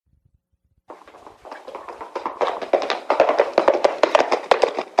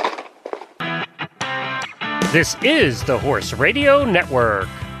This is the Horse Radio Network.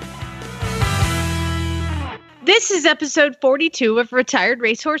 This is episode 42 of Retired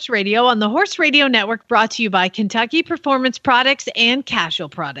Racehorse Radio on the Horse Radio Network, brought to you by Kentucky Performance Products and Casual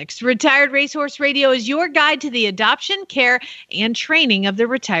Products. Retired Racehorse Radio is your guide to the adoption, care, and training of the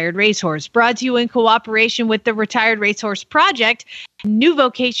retired racehorse. Brought to you in cooperation with the Retired Racehorse Project and New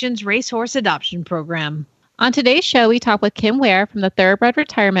Vocations Racehorse Adoption Program. On today's show, we talk with Kim Ware from the Thoroughbred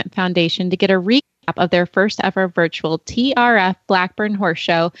Retirement Foundation to get a recap of their first ever virtual TRF Blackburn Horse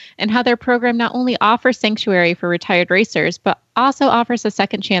Show and how their program not only offers sanctuary for retired racers, but also offers a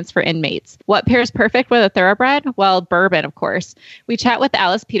second chance for inmates. What pairs perfect with a thoroughbred? Well, bourbon, of course. We chat with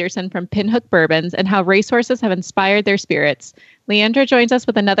Alice Peterson from Pinhook Bourbons and how racehorses have inspired their spirits. Leandra joins us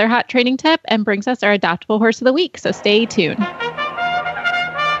with another hot training tip and brings us our adoptable horse of the week, so stay tuned.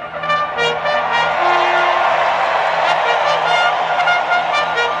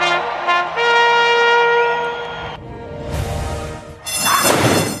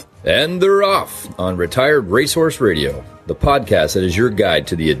 And they're off on Retired Racehorse Radio, the podcast that is your guide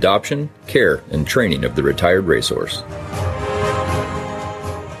to the adoption, care, and training of the retired racehorse.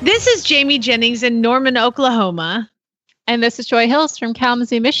 This is Jamie Jennings in Norman, Oklahoma. And this is Joy Hills from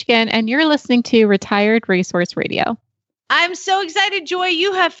Kalamazoo, Michigan, and you're listening to Retired Racehorse Radio. I'm so excited, Joy.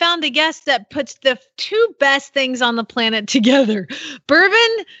 You have found a guest that puts the two best things on the planet together.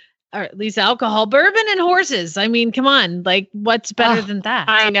 Bourbon, or at least alcohol, bourbon and horses. I mean, come on. Like, what's better than that?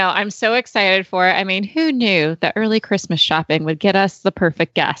 I know. I'm so excited for it. I mean, who knew that early Christmas shopping would get us the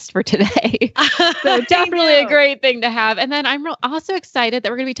perfect guest for today? So definitely a great thing to have. And then I'm also excited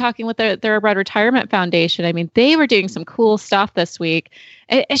that we're going to be talking with the Thoroughbred Retirement Foundation. I mean, they were doing some cool stuff this week.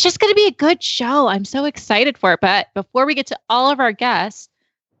 It's just going to be a good show. I'm so excited for it. But before we get to all of our guests,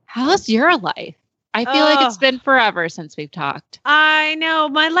 how's your life? I feel like it's been forever since we've talked. I know.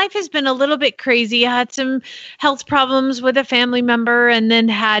 My life has been a little bit crazy. I had some health problems with a family member and then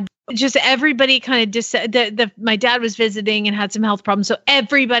had just everybody kind of my dad was visiting and had some health problems. So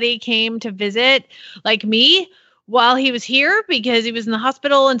everybody came to visit, like me, while he was here because he was in the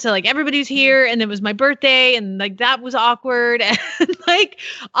hospital. And so like everybody was here and it was my birthday and like that was awkward. And like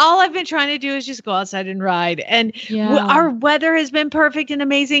all I've been trying to do is just go outside and ride. And our weather has been perfect and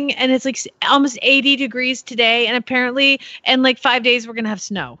amazing. And it's like almost 80 degrees today. And apparently in like 5 days, we're going to have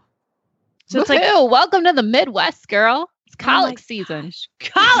snow. So it's like, welcome to the Midwest, girl. It's colic season.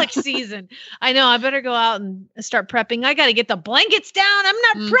 Colic season. I know. I better go out and start prepping. I got to get the blankets down. I'm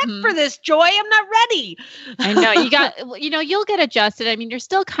not prepped for this, Joy. I'm not ready. I know. You'll get adjusted. I mean, you're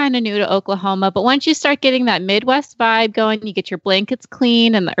still kind of new to Oklahoma, but once you start getting that Midwest vibe going, you get your blankets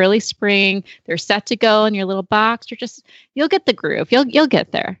clean in the early spring. They're set to go in your little box. You'll get the groove. You'll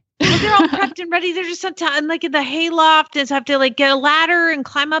get there. They're all prepped and ready. They're just sometimes like in the hayloft and so I have to like get a ladder and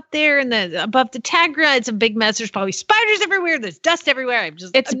climb up there and above the Tagra. It's a big mess. There's probably spiders everywhere. There's dust everywhere.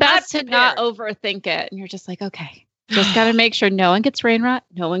 It's best to not overthink it. And you're just like, okay, just got to make sure no one gets rain rot,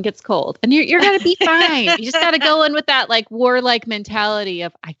 no one gets cold, and you're going to be fine. You just got to go in with that like warlike mentality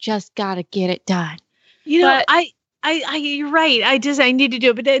of I just got to get it done. You're right. I need to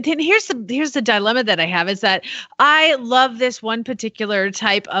do it. But then here's the dilemma that I have is that I love this one particular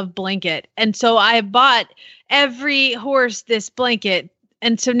type of blanket. And so I bought every horse this blanket.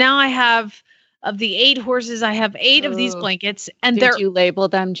 And so now I have, of the 8 horses, I have 8 of these blankets. And Did you label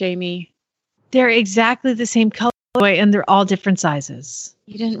them, Jamie? They're exactly the same color and they're all different sizes.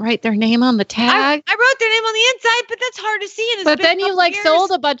 You didn't write their name on the tag? I wrote their name on the inside, but that's hard to see. And but then you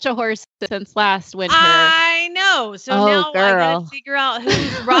sold a bunch of horses since last winter. I know. So now I got to figure out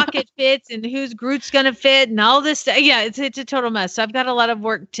whose Rocket fits and whose Groot's going to fit and all this stuff. Yeah, it's a total mess. So I've got a lot of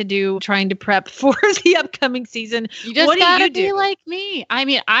work to do trying to prep for the upcoming season. You just got to be like me. I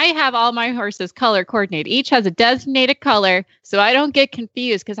mean, I have all my horses color coordinated. Each has a designated color, so I don't get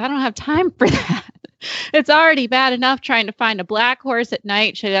confused because I don't have time for that. It's already bad enough trying to find a black horse at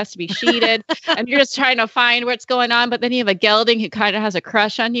night. She has to be sheeted and you're just trying to find what's going on. But then you have a gelding who kind of has a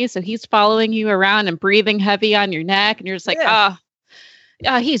crush on you. So he's following you around and breathing heavy on your neck. And you're just like,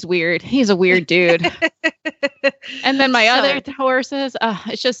 he's weird. He's a weird dude. And then my other horses,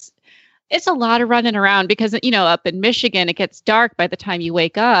 it's a lot of running around because, up in Michigan, it gets dark by the time you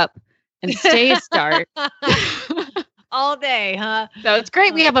wake up and stays dark. All day, huh? So it's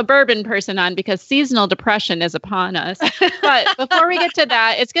great we have a bourbon person on because seasonal depression is upon us. But before we get to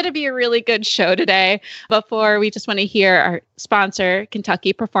that, it's going to be a really good show today. Before we just want to hear our sponsor,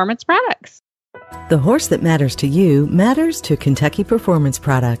 Kentucky Performance Products. The horse that matters to you matters to Kentucky Performance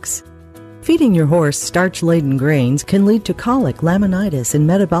Products. Feeding your horse starch-laden grains can lead to colic, laminitis, and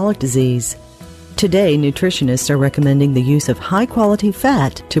metabolic disease. Today, nutritionists are recommending the use of high-quality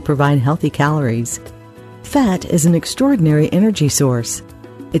fat to provide healthy calories. Fat is an extraordinary energy source.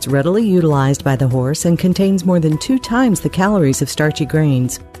 It's readily utilized by the horse and contains more than 2 times the calories of starchy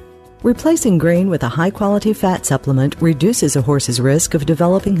grains. Replacing grain with a high-quality fat supplement reduces a horse's risk of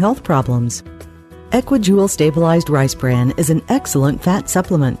developing health problems. Equijewel Stabilized Rice Bran is an excellent fat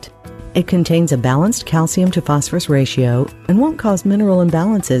supplement. It contains a balanced calcium to phosphorus ratio and won't cause mineral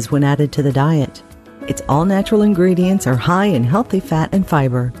imbalances when added to the diet. Its all-natural ingredients are high in healthy fat and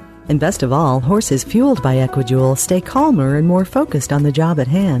fiber. And best of all, horses fueled by Equijewel stay calmer and more focused on the job at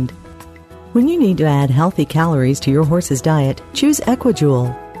hand. When you need to add healthy calories to your horse's diet, choose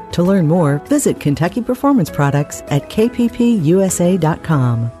Equijewel. To learn more, visit Kentucky Performance Products at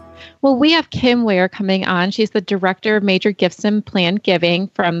kppusa.com. Well, we have Kim Ware coming on. She's the Director of Major Gifts and Planned Giving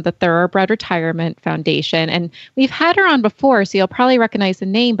from the Thoroughbred Retirement Foundation. And we've had her on before, so you'll probably recognize the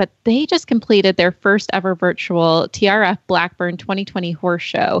name, but they just completed their first ever virtual TRF Blackburn 2020 Horse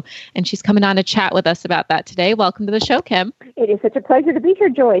Show. And she's coming on to chat with us about that today. Welcome to the show, Kim. It is such a pleasure to be here,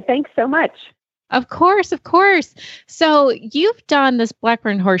 Joy. Thanks so much. Of course, of course. So you've done this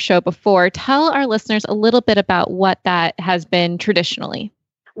Blackburn Horse Show before. Tell our listeners a little bit about what that has been traditionally.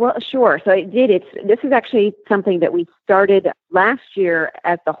 Well, sure. So I did. This is actually something that we started last year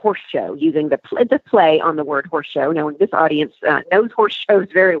at the horse show, using the play on the word horse show. Now, this audience knows horse shows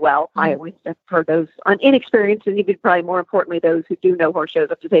very well. Mm-hmm. I always, for those inexperienced, and even probably more importantly, those who do know horse shows,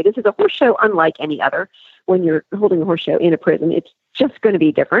 have to say this is a horse show unlike any other. When you're holding a horse show in a prison, it's just going to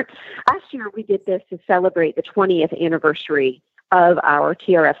be different. Last year, we did this to celebrate the 20th anniversary of our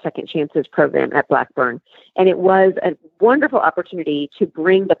TRF Second Chances program at Blackburn. And it was a wonderful opportunity to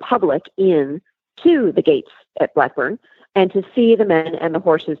bring the public in to the gates at Blackburn and to see the men and the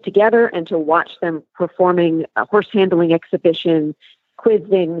horses together and to watch them performing a horse handling exhibition,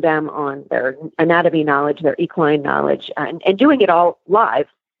 quizzing them on their anatomy knowledge, their equine knowledge, and doing it all live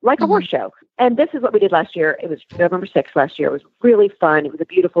like a horse show. And this is what we did last year. It was November 6th last year. It was really fun. It was a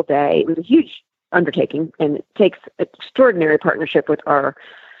beautiful day. It was a huge undertaking, and it takes extraordinary partnership with our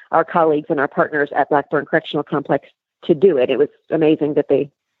colleagues and our partners at Blackburn Correctional Complex to do it. It was amazing that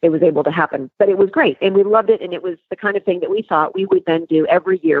it was able to happen, but it was great, and we loved it, and it was the kind of thing that we thought we would then do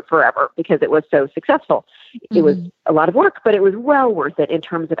every year forever because it was so successful. Mm-hmm. It was a lot of work, but it was well worth it in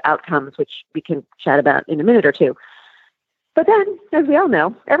terms of outcomes, which we can chat about in a minute or two. But then, as we all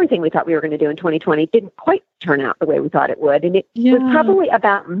know, everything we thought we were going to do in 2020 didn't quite turn out the way we thought it would. And it was probably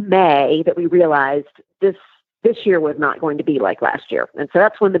about May that we realized this year was not going to be like last year. And so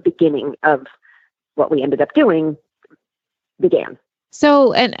that's when the beginning of what we ended up doing began.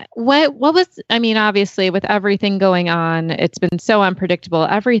 So, and what was, I mean, obviously with everything going on, it's been so unpredictable.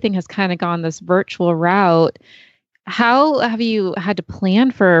 Everything has kind of gone this virtual route. How have you had to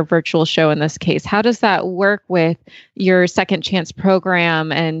plan for a virtual show in this case? How does that work with your Second Chance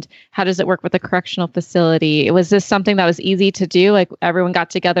program, and how does it work with the correctional facility? Was this something that was easy to do? Like everyone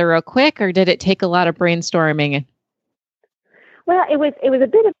got together real quick, or did it take a lot of brainstorming? Well, it was a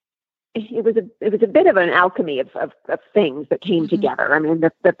bit of an alchemy of things that came together. I mean,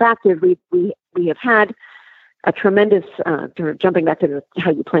 the fact is we have had a tremendous, jumping back to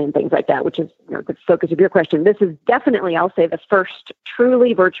how you plan things like that, which is the focus of your question. This is definitely, I'll say, the first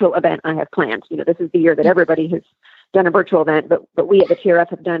truly virtual event I have planned. This is the year that everybody has done a virtual event, but we at the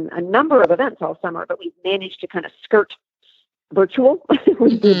TRF have done a number of events all summer, but we've managed to kind of skirt virtual.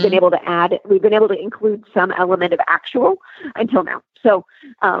 We've been able to include some element of actual until now. So,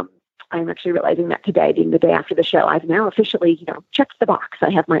 I'm actually realizing that today, being the day after the show, I've now officially, checked the box. I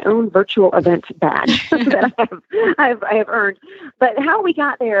have my own virtual event badge that I have earned. But how we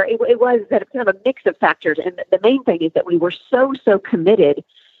got there, it was that kind of a mix of factors. And the main thing is that we were so committed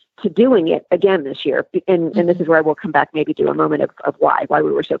to doing it again this year. And this is where I will come back, maybe do a moment of why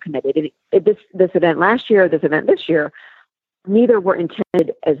we were so committed. This event last year, this event this year, neither were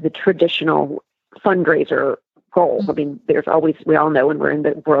intended as the traditional fundraiser goal. I mean, there's always, we all know when we're in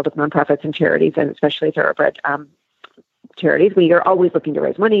the world of nonprofits and charities, and especially thoroughbred charities, we are always looking to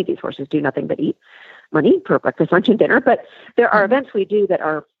raise money. These horses do nothing but eat money for breakfast, lunch, and dinner. But there are events we do that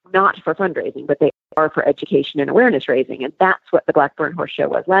are not for fundraising, but they are for education and awareness raising. And that's what the Blackburn Horse Show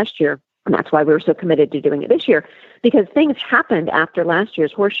was last year. And that's why we were so committed to doing it this year, because things happened after last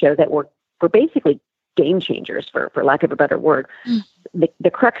year's horse show that were basically game changers, for lack of a better word.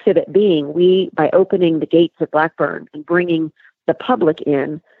 The crux of it being, by opening the gates of Blackburn and bringing the public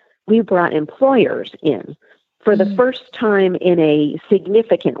in, we brought employers in for the first time in a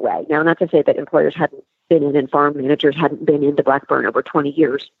significant way. Now, not to say that employers hadn't been in and farm managers hadn't been into Blackburn over 20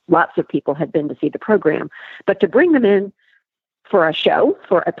 years. Lots of people had been to see the program. But to bring them in for a show,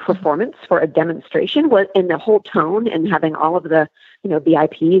 for a performance, for a demonstration, was in the whole tone and having all of the,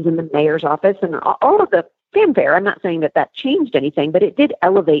 VIPs in the mayor's office and all of the fanfare. I'm not saying that changed anything, but it did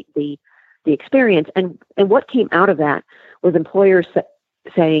elevate the experience. And what came out of that was employers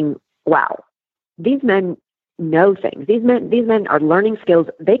saying, wow, these men know things. These men are learning skills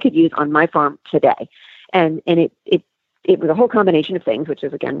they could use on my farm today. And it was a whole combination of things, which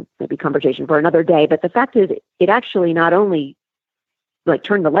is, again, maybe conversation for another day. But the fact is, it actually not only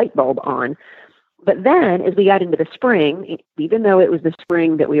turned the light bulb on, but then as we got into the spring, even though it was the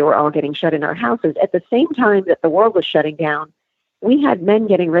spring that we were all getting shut in our houses, at the same time that the world was shutting down, we had men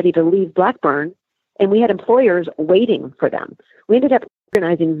getting ready to leave Blackburn, and we had employers waiting for them. We ended up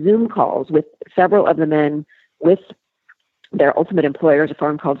organizing Zoom calls with several of the men with their ultimate employers, a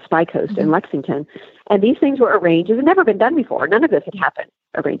farm called Spy Coast in Lexington. And these things were arranged. It had never been done before. None of this had happened,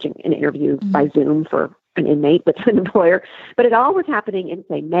 arranging an interview by Zoom for an inmate with an employer. But it all was happening in,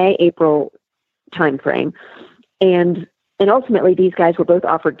 say, May, April timeframe. And ultimately, these guys were both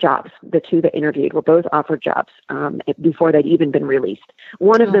offered jobs. The two that interviewed were both offered jobs before they'd even been released.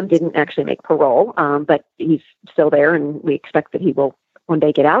 One of them didn't actually make parole, but he's still there, and we expect that he will one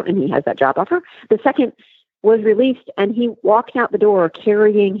day get out, and he has that job offer. The second was released, and he walked out the door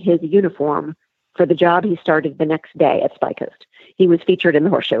carrying his uniform for the job he started the next day at Spy Coast. He was featured in the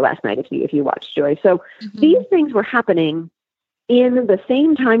horse show last night, if you watched, Joy. So these things were happening in the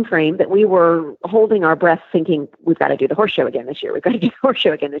same time frame that we were holding our breath thinking, we've got to do the horse show again this year. We've got to do the horse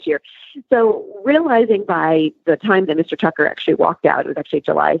show again this year. So realizing by the time that Mr. Tucker actually walked out, it was actually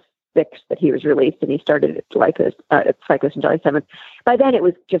July 6th that he was released, and he started at Spy Coast on July 7th. By then, it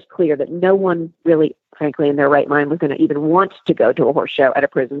was just clear that no one really, frankly, in their right mind was going to even want to go to a horse show at a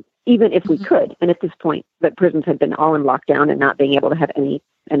prison, even if we could. And at this point, the prisons had been all in lockdown and not being able to have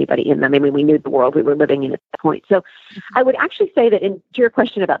anybody in them. I mean, we knew the world we were living in at that point. So I would actually say that, to your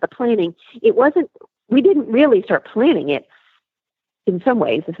question about the planning, we didn't really start planning it in some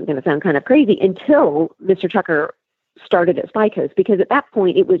ways. This is going to sound kind of crazy, until Mr. Tucker started at Spy Coast, because at that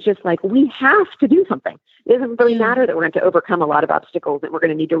point it was just like, we have to do something. It doesn't really matter that we're going to overcome a lot of obstacles, that we're going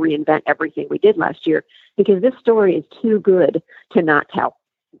to need to reinvent everything we did last year, because this story is too good to not tell.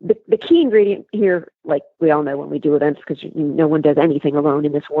 The key ingredient here, like we all know when we do events, because no one does anything alone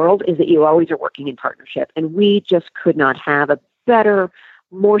in this world, is that you always are working in partnership. And we just could not have a better,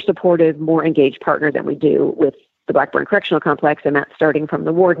 more supportive, more engaged partner than we do with the Blackburn Correctional Complex, and that's starting from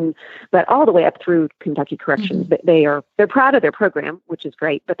the warden, but all the way up through Kentucky Corrections. They're proud of their program, which is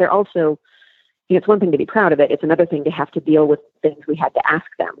great, but they're also, it's one thing to be proud of it. It's another thing to have to deal with things we had to ask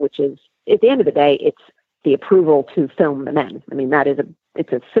them, which is, at the end of the day, it's the approval to film the men. I mean,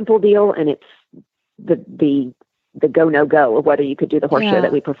 it's a simple deal, and it's the go, no go of whether you could do the horse show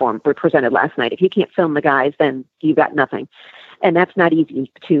that we presented last night. If you can't film the guys, then you've got nothing. And that's not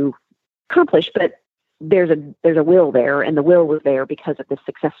easy to accomplish, but there's a will there, and the will was there because of the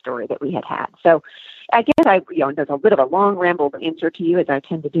success story that we had. So I guess there's a bit of a long rambled answer to you, as I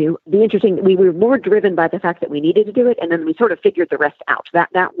tend to do. We were more driven by the fact that we needed to do it, and then we sort of figured the rest out. That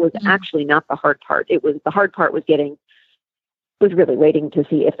was actually not the hard part. The hard part was really waiting to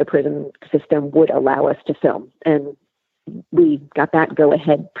see if the prison system would allow us to film. And we got that go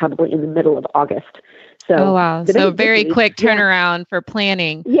ahead probably in the middle of August. So, wow. So very quick turnaround for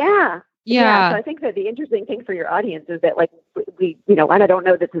planning. Yeah. So I think that the interesting thing for your audience is that, like, we, and I don't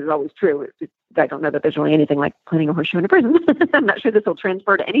know that this is always true. I don't know that there's really anything like planning a horse show in a prison. I'm not sure this will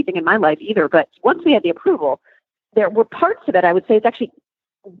transfer to anything in my life either. But once we had the approval, there were parts of it, I would say, it's actually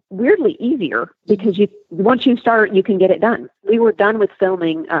weirdly easier, because once you start, you can get it done. We were done with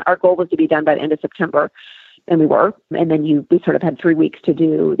filming. Our goal was to be done by the end of September, and we were. And then we sort of had 3 weeks to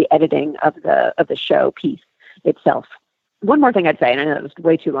do the editing of the show piece itself. One more thing I'd say, and I know it was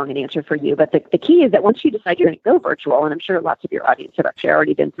way too long an answer for you, but the key is that once you decide you're going to go virtual, and I'm sure lots of your audience have actually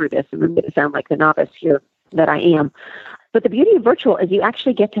already been through this, and I'm going to sound like the novice here that I am, but the beauty of virtual is you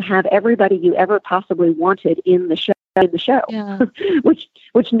actually get to have everybody you ever possibly wanted in the show,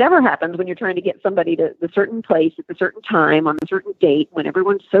 which never happens when you're trying to get somebody to the certain place at a certain time on a certain date when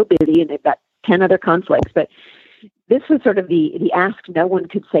everyone's so busy and they've got 10 other conflicts. But this was sort of the ask no one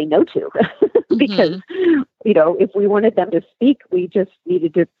could say no to, because, if we wanted them to speak, we just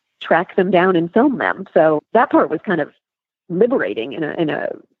needed to track them down and film them. So that part was kind of liberating in a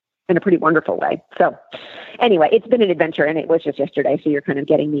pretty wonderful way. So anyway, it's been an adventure, and it was just yesterday. So you're kind of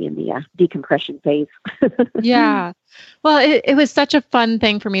getting me in the decompression phase. Yeah. Well, it was such a fun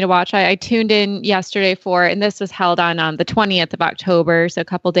thing for me to watch. I tuned in yesterday and this was held on the 20th of October. So a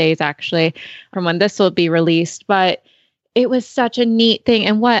couple days actually from when this will be released, but it was such a neat thing.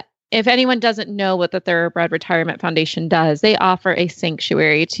 And what if anyone doesn't know what the Thoroughbred Retirement Foundation does, they offer a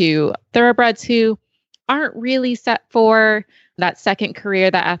sanctuary to thoroughbreds who aren't really set for that second career,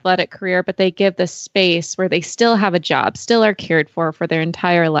 that athletic career, but they give the space where they still have a job, still are cared for their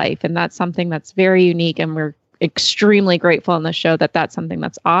entire life. And that's something that's very unique. And we're extremely grateful on the show that that's something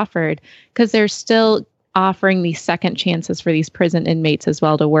that's offered, because they're still offering these second chances for these prison inmates as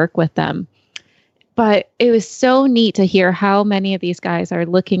well to work with them. But it was so neat to hear how many of these guys are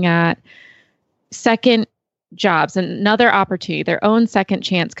looking at second jobs, another opportunity, their own second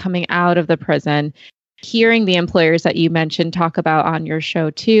chance coming out of the prison. Hearing the employers that you mentioned talk about on your show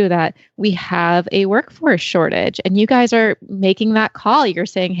too, that we have a workforce shortage, and you guys are making that call. You're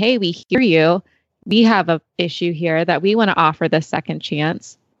saying, hey, we hear you. We have an issue here that we want to offer this second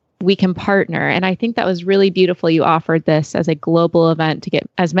chance. We can partner. And I think that was really beautiful. You offered this as a global event to get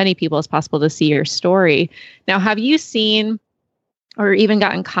as many people as possible to see your story. Now, have you seen or even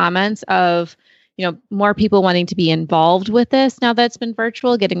gotten comments of, more people wanting to be involved with this now that it's been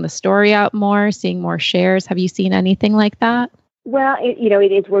virtual, getting the story out more, seeing more shares? Have you seen anything like that? Well,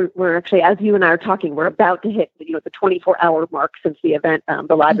 it is. We're actually, as you and I are talking, we're about to hit the 24-hour mark since the event,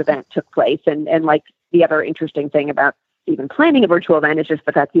 the live event took place. And like the other interesting thing about even planning a virtual event is just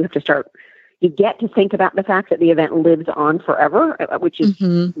the fact you get to think about the fact that the event lives on forever, which is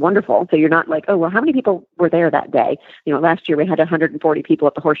wonderful. So you're not like, oh, well, how many people were there that day? Last year we had 140 people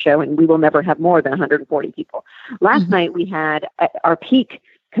at the horse show, and we will never have more than 140 people. Last night we had our peak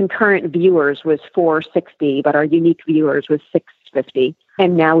concurrent viewers was 460, but our unique viewers was 650.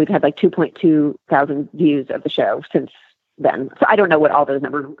 And now we've had like 2.2 thousand views of the show since then. So I don't know what all those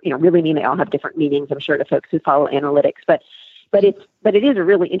numbers, really mean. They all have different meanings, I'm sure, to folks who follow analytics, but it is a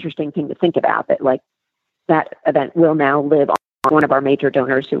really interesting thing to think about, that like that event will now live on. One of our major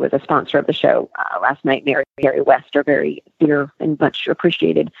donors, who was a sponsor of the show last night, Mary West, are very dear and much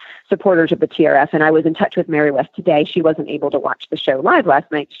appreciated supporters of the TRF. And I was in touch with Mary West today. She wasn't able to watch the show live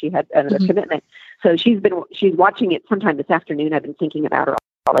last night. She had another commitment. So she's watching it sometime this afternoon. I've been thinking about her,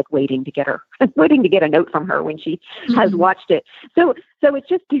 like waiting to get a note from her when she has watched it. So it's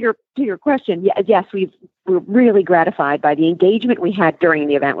just to your question. Yes, we're really gratified by the engagement we had during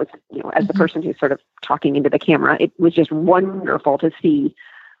the event. Was as the person who's sort of talking into the camera, it was just wonderful to see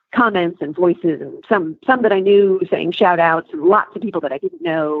comments and voices, and some that I knew saying shout outs, and lots of people that I didn't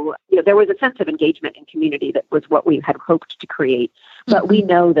know. There was a sense of engagement and community that was what we had hoped to create. But we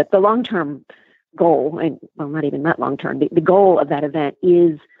know that the long-term goal, and well, not even that long term, the goal of that event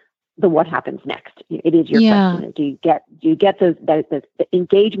is the what happens next. It is your question. Do you get the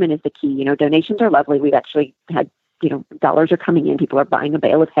engagement is the key. Donations are lovely. We've actually had, dollars are coming in. People are buying a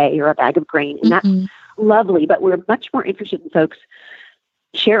bale of hay or a bag of grain, and that's lovely. But we're much more interested in folks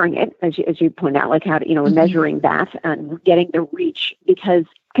sharing it, as you point out, like how to, measuring that and getting the reach, because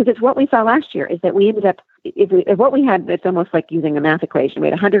it's what we saw last year, is that we ended up, if what we had, it's almost like using a math equation. We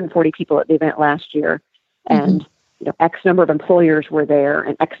had 140 people at the event last year, and X number of employers were there,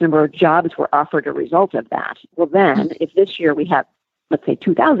 and X number of jobs were offered a result of that. Well, then if this year we have, let's say,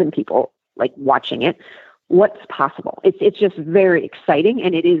 2,000 people like watching it, what's possible? It's just very exciting,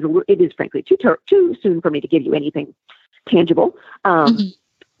 and it is frankly too soon for me to give you anything tangible.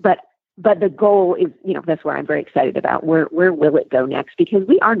 But the goal is, that's where I'm very excited about where will it go next? Because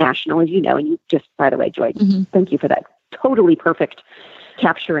we are national, as you know, and you just, by the way, Joy, thank you for that totally perfect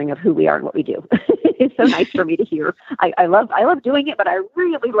capturing of who we are and what we do. It's so nice for me to hear. I love doing it, but I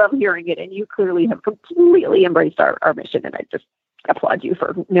really love hearing it. And you clearly have completely embraced our mission. And I just applaud you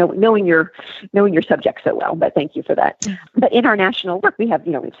for knowing your subject so well. But thank you for that. But in our national work, we have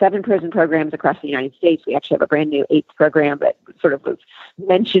 7 prison programs across the United States. We actually have a brand new 8th program that sort of was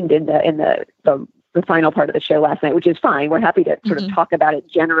mentioned in the final part of the show last night, which is fine. We're happy to sort of talk about it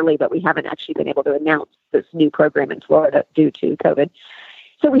generally, but we haven't actually been able to announce this new program in Florida due to COVID.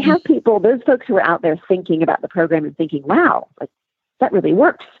 So we have people, those folks who are out there thinking about the program and thinking, wow, like that really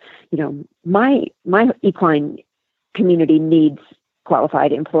works. My equine community needs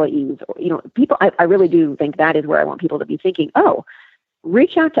qualified employees, or, people. I really do think that is where I want people to be thinking, oh,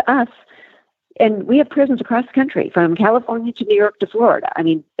 reach out to us. And we have prisons across the country, from California to New York to Florida. I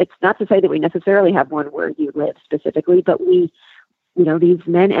mean, it's not to say that we necessarily have one where you live specifically, but we, these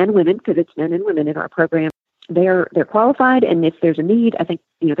men and women, because it's men and women in our program, they're qualified. And if there's a need, I think,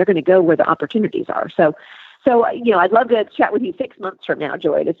 they're going to go where the opportunities are. So, I'd love to chat with you 6 months from now,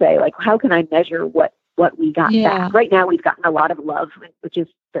 Joy, to say, like, how can I measure what we got back? Right now, we've gotten a lot of love, which is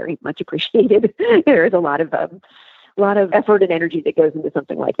very much appreciated. There is a lot of lot of effort and energy that goes into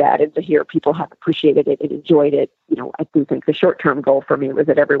something like that. And to hear people have appreciated it and enjoyed it, I do think the short-term goal for me was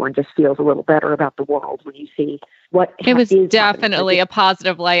that everyone just feels a little better about the world when you see what it was definitely a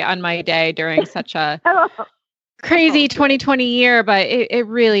positive light on my day during such a crazy 2020 year, but it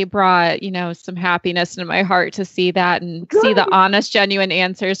really brought, some happiness into my heart to see that and see the honest, genuine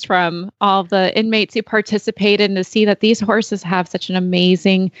answers from all the inmates who participated, and to see that these horses have such an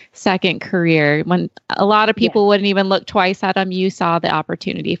amazing second career. When a lot of people wouldn't even look twice at them, you saw the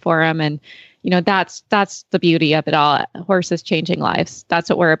opportunity for them. And, that's the beauty of it all. Horses changing lives. That's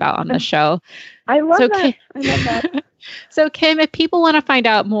what we're about on the show. I love that. I love that. So, Kim, if people want to find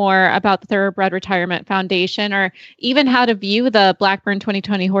out more about the Thoroughbred Retirement Foundation, or even how to view the Blackburn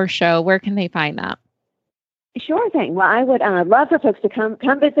 2020 Horse Show, where can they find that? Sure thing. Well, I would love for folks to come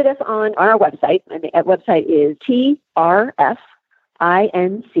visit us on our website. And the website is trfinc.org.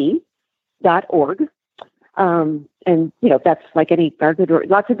 And, that's like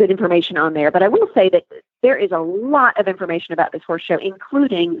lots of good information on there. But I will say that there is a lot of information about this horse show,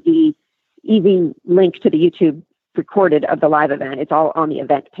 including the easy link to the YouTube recorded of the live event. It's all on the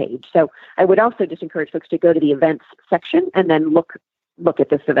event page. So I would also just encourage folks to go to the events section and then look at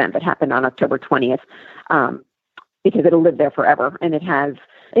this event that happened on October 20th, because it'll live there forever. And it has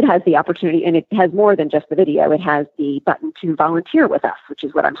the opportunity, and it has more than just the video. It has the button to volunteer with us, which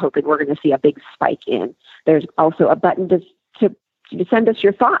is what I'm hoping we're going to see a big spike in. There's also a button to send us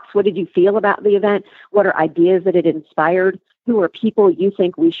your thoughts. What did you feel about the event? What are ideas that it inspired? Who are people you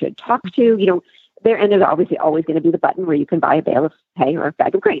think we should talk to? There's obviously always going to be the button where you can buy a bale of hay or a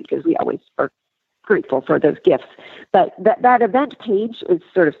bag of grain, because we always are grateful for those gifts. But that event page, is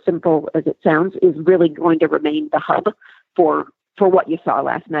sort of simple as it sounds, is really going to remain the hub for what you saw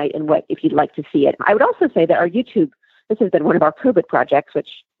last night and what, if you'd like to see it. I would also say that our YouTube, this has been one of our COVID projects,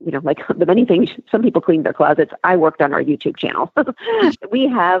 which, like the many things, some people clean their closets. I worked on our YouTube channel. We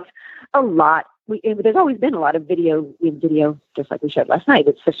have a lot. There's always been a lot of video, just like we showed last night.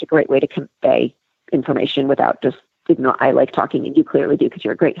 It's such a great way to convey information without just, I like talking, and you clearly do because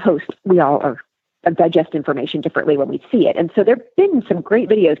you're a great host. We all digest information differently when we see it. And so there have been some great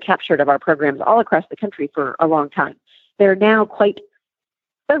videos captured of our programs all across the country for a long time. They're now quite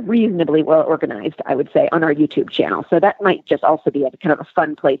reasonably well organized, I would say, on our YouTube channel. So that might just also be a kind of a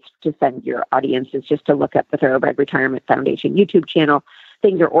fun place to send your audiences, just to look up the Thoroughbred Retirement Foundation YouTube channel.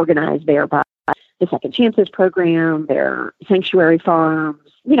 Things are organized there by the Second Chances program, their sanctuary farms.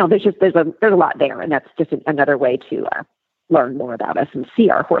 There's a lot there, and that's just another way to learn more about us and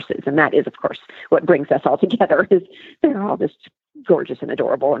see our horses. And that is, of course, what brings us all together. Is they're all just gorgeous and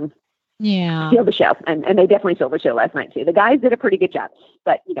adorable, and steal the show. And they definitely stole the show last night too. The guys did a pretty good job,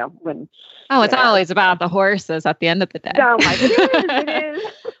 but when it's always about the horses at the end of the day. Oh my goodness, it is.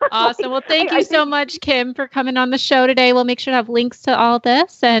 Awesome. Well, thank you so much, Kim, for coming on the show today. We'll make sure to have links to all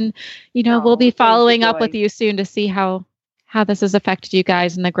this, and we'll be following up with you soon to see how this has affected you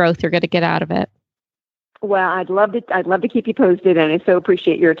guys and the growth you're going to get out of it. Well, I'd love to keep you posted, and I so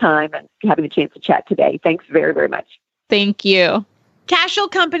appreciate your time and having the chance to chat today. Thanks very, very much. Thank you. Cashel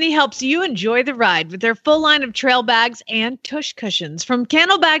Company helps you enjoy the ride with their full line of trail bags and tush cushions. From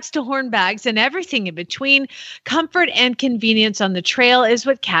kennel bags to horn bags and everything in between, comfort and convenience on the trail is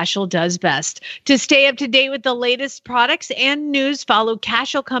what Cashel does best. To stay up to date with the latest products and news, follow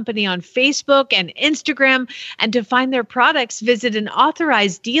Cashel Company on Facebook and Instagram. And to find their products, visit an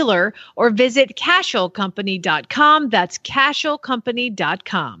authorized dealer or visit cashelcompany.com. That's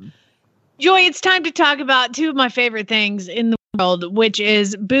cashelcompany.com. Joy, it's time to talk about two of my favorite things in the world, which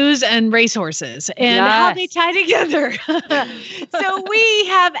is booze and racehorses and how they tie together. So we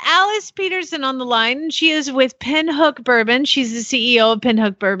have Alice Peterson on the line. She is with Pinhook Bourbon. She's the CEO of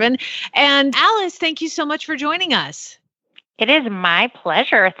Pinhook Bourbon. And Alice, thank you so much for joining us. It is my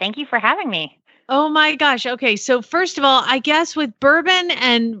pleasure. Thank you for having me. Oh my gosh. Okay. So first of all, I guess with bourbon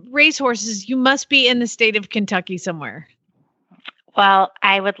and racehorses, you must be in the state of Kentucky somewhere. Well,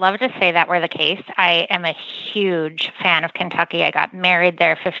 I would love to say that were the case. I am a huge fan of Kentucky. I got married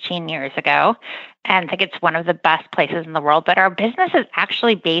there 15 years ago and think it's one of the best places in the world. But our business is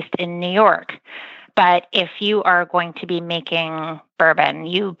actually based in New York. But if you are going to be making bourbon,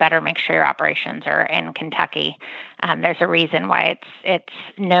 you better make sure your operations are in Kentucky. There's a reason why it's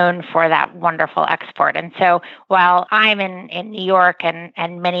known for that wonderful export. And so while I'm in New York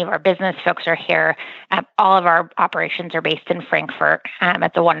and many of our business folks are here, all of our operations are based in Frankfurt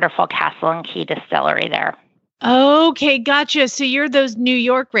at the wonderful Castle and Key Distillery there. Okay, gotcha. So you're those New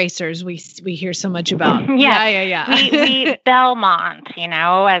York racers we hear so much about. Yeah. We Belmont,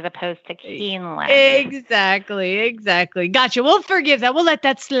 as opposed to Keeneland. Exactly. Gotcha. We'll forgive that. We'll let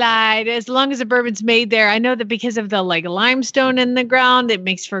that slide as long as the bourbon's made there. I know that because of the limestone in the ground, it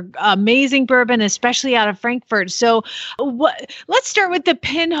makes for amazing bourbon, especially out of Frankfurt. So let's start with the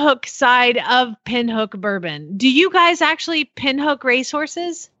Pinhook side of Pinhook bourbon. Do you guys actually pinhook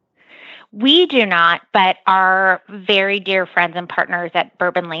racehorses? We do not, but our very dear friends and partners at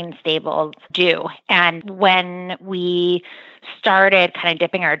Bourbon Lane Stables do. And when we started kind of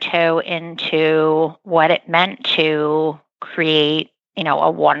dipping our toe into what it meant to create,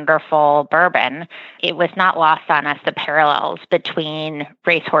 a wonderful bourbon, it was not lost on us the parallels between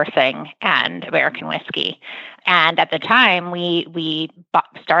racehorsing and American whiskey. And at the time, we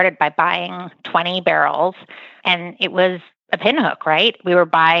started by buying 20 barrels, and it was a pinhook, right? We were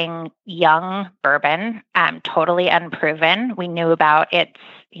buying young bourbon, totally unproven. We knew about its,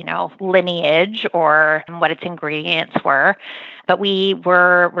 lineage or what its ingredients were, but we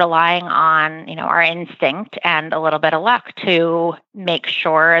were relying on, our instinct and a little bit of luck to make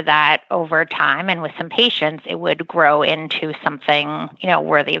sure that over time and with some patience, it would grow into something,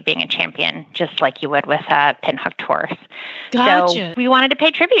 worthy of being a champion, just like you would with a pinhooked horse. Gotcha. So we wanted to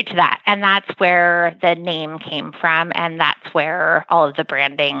pay tribute to that. And that's where the name came from. And that's where all of the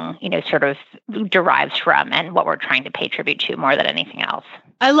branding, sort of derives from and what we're trying to pay tribute to more than anything else.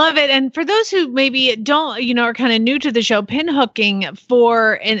 I love it. And for those who maybe don't, are kind of new to the show, pinhooking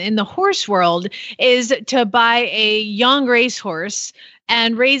in the horse world is to buy a young racehorse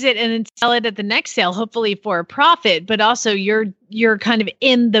and raise it and then sell it at the next sale, hopefully for a profit. But also you're kind of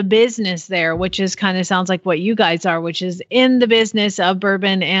in the business there, which is kind of sounds like what you guys are, which is in the business of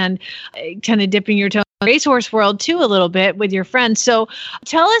bourbon and kind of dipping your toe in the racehorse world too a little bit with your friends. So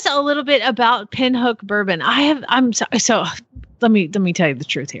tell us a little bit about Pinhook bourbon. I'm sorry. So let me tell you the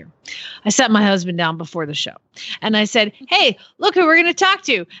truth here. I sat my husband down before the show and I said, hey, look who we're going to talk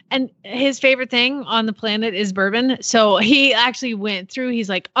to. And his favorite thing on the planet is bourbon. So he actually went through, he's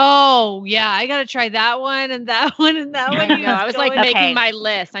like, oh yeah, I got to try that one and that one and that one. I was like making my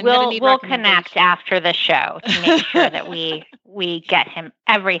list. We'll connect after the show to make sure that we get him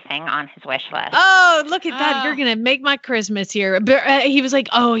everything on his wish list. Oh, look at that. You're going to make my Christmas here. He was like,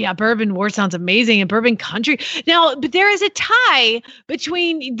 oh yeah, Bourbon War sounds amazing and Bourbon Country. Now, but there is a tie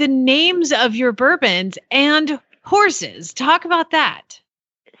between the names of your bourbons and horses. Talk about that.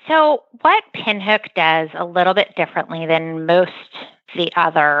 So what Pinhook does a little bit differently than most the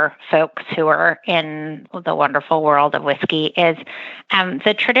other folks who are in the wonderful world of whiskey is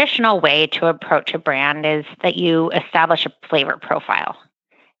the traditional way to approach a brand is that you establish a flavor profile.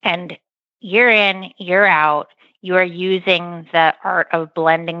 And year in, year out, you are using the art of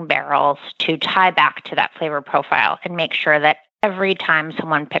blending barrels to tie back to that flavor profile and make sure that every time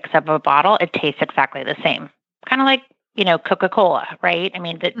someone picks up a bottle, it tastes exactly the same. Kind of like, Coca-Cola, right? I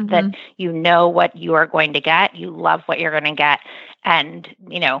mean, that you know what you are going to get, you love what you're going to get, and,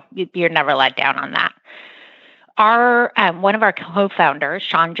 you're never let down on that. Our one of our co-founders,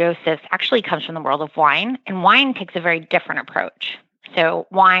 Sean Joseph, actually comes from the world of wine, and wine takes a very different approach. So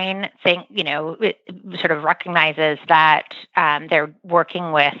wine, it sort of recognizes that they're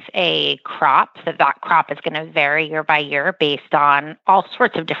working with a crop, that crop is going to vary year by year based on all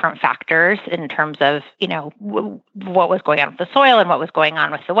sorts of different factors in terms of, what was going on with the soil and what was going on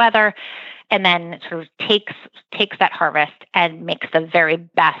with the weather. And then sort of takes that harvest and makes the very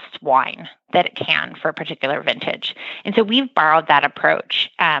best wine that it can for a particular vintage. And so we've borrowed that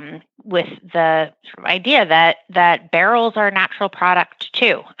approach with the sort of idea that barrels are a natural product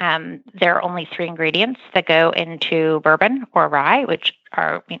too. There are only 3 ingredients that go into bourbon or rye, which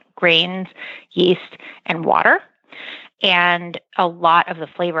are grains, yeast, and water. And a lot of the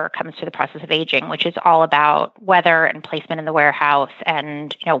flavor comes through the process of aging, which is all about weather and placement in the warehouse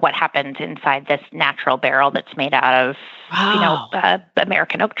and, what happens inside this natural barrel that's made out of,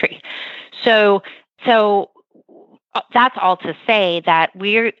 American oak tree. So that's all to say that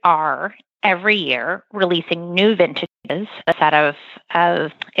we are every year releasing new vintages, a set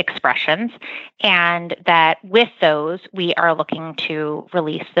of expressions, and that with those, we are looking to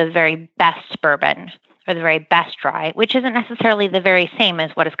release the very best bourbon or the very best rye, which isn't necessarily the very same as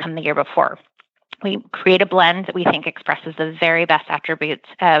what has come the year before. We create a blend that we think expresses the very best attributes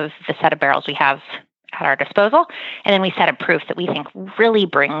of the set of barrels we have at our disposal, and then we set a proof that we think really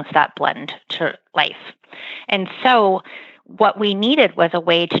brings that blend to life. And so what we needed was a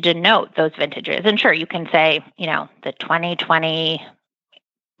way to denote those vintages. And sure, you can say, the 2020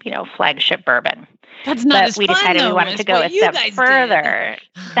 flagship bourbon. That's not But as we fun, decided we though, wanted as to go what a you step guys further.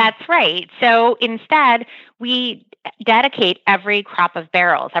 That's right. So instead, we dedicate every crop of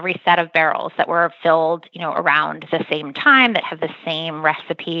barrels, every set of barrels that were filled, around the same time, that have the same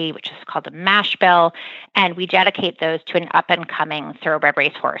recipe, which is called a mash bill, and we dedicate those to an up and coming thoroughbred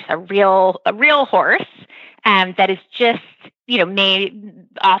racehorse, a real horse, that is just, may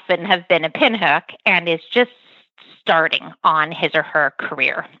often have been a pinhook and is just starting on his or her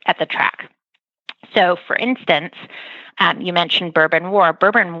career at the track. So, for instance, you mentioned Bourbon War.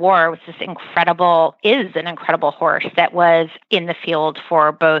 Bourbon War is an incredible horse that was in the field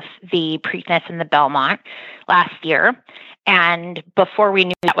for both the Preakness and the Belmont last year. And before we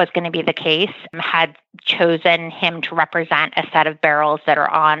knew that was going to be the case, had chosen him to represent a set of barrels that are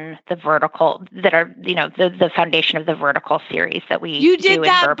on the vertical, that are, the foundation of the vertical series that we You did do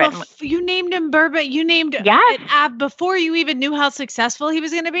that. in bourbon. You named him Bourbon. You named Yes. it before you even knew how successful he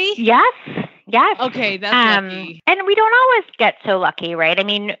was going to be? Yes. Okay, that's lucky. And we don't always get so lucky, right? I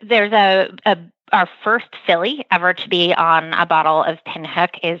mean, there's our first filly ever to be on a bottle of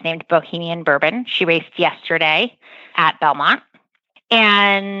Pinhook is named Bohemian Bourbon. She raced yesterday at Belmont.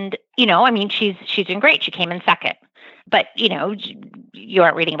 And, she's doing great. She came in second. But, you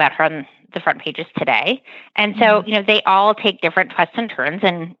aren't reading about her on the front pages today. And so, they all take different twists and turns.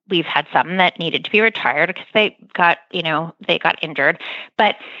 And we've had some that needed to be retired because they got injured.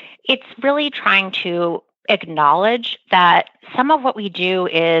 But it's really trying to acknowledge that some of what we do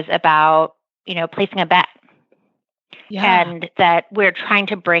is about, placing a bet. Yeah. And that we're trying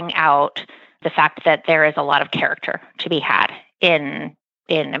to bring out the fact that there is a lot of character to be had in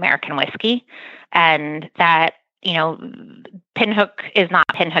American whiskey, and that, Pinhook is not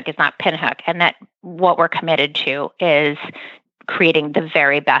Pinhook, and that what we're committed to is creating the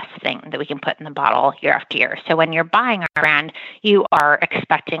very best thing that we can put in the bottle year after year. So when you're buying our brand, you are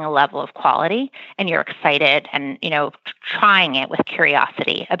expecting a level of quality, and you're excited and, trying it with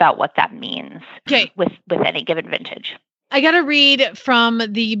curiosity about what that means with any given vintage. I got to read from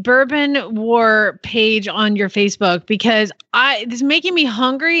the Bourbon War page on your Facebook because this is making me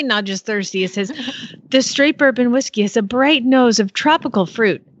hungry, not just thirsty. It says, the straight bourbon whiskey has a bright nose of tropical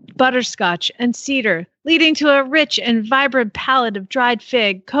fruit, butterscotch, and cedar, leading to a rich and vibrant palate of dried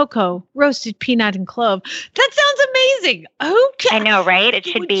fig, cocoa, roasted peanut, and clove. That sounds amazing. I know, right? It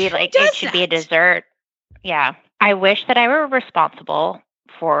should be be a dessert. Yeah. I wish that I were responsible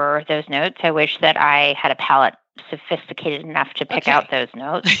for those notes. I wish that I had a palate sophisticated enough to pick out those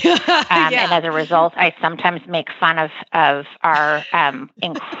notes. And as a result, I sometimes make fun of our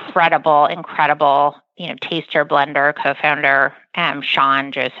incredible, taster blender co-founder,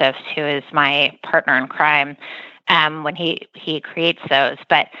 Sean Josephs, who is my partner in crime, when he creates those.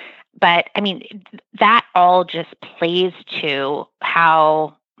 But I mean, that all just plays to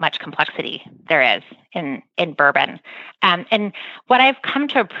how much complexity there is in bourbon. And what I've come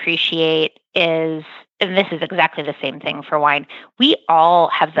to appreciate is, and this is exactly the same thing for wine, we all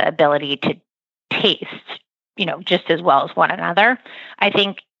have the ability to taste, just as well as one another. I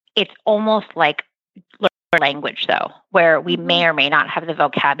think it's almost like language, though, where we may or may not have the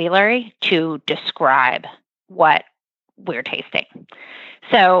vocabulary to describe what we're tasting.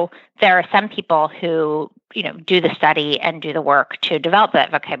 So there are some people who, do the study and do the work to develop that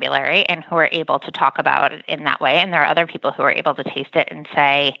vocabulary and who are able to talk about it in that way. And there are other people who are able to taste it and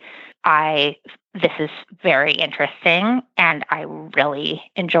say, this is very interesting and I really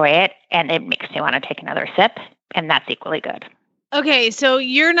enjoy it and it makes me want to take another sip, and that's equally good. Okay, so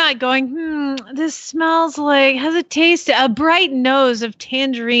you're not going, this smells like, has a bright nose of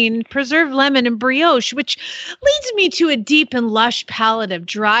tangerine, preserved lemon, and brioche, which leads me to a deep and lush palate of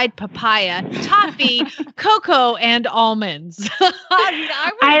dried papaya, toffee, cocoa, and almonds.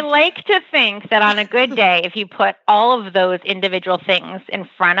 I like to think that on a good day, if you put all of those individual things in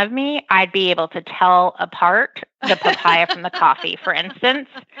front of me, I'd be able to tell apart the papaya from the coffee, for instance.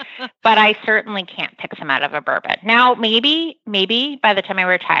 But I certainly can't pick some out of a bourbon. Now, maybe by the time I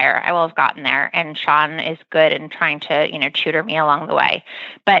retire, I will have gotten there, and Sean is good in trying to, tutor me along the way.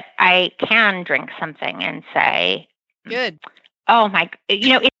 But I can drink something and say, good. Oh my,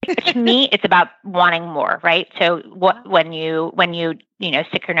 to me, it's about wanting more, right? So when you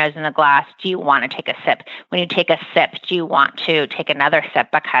stick your nose in the glass, do you want to take a sip? When you take a sip, do you want to take another sip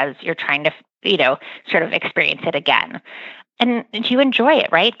because you're trying to, sort of experience it again? And do you enjoy it,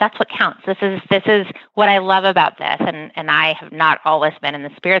 right? That's what counts. This is what I love about this, and I have not always been in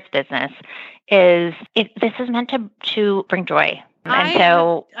the spirits business, this is meant to bring joy. And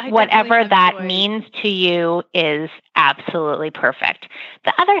so whatever that means to you is absolutely perfect.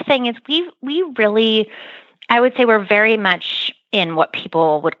 The other thing is we really, I would say we're very much in what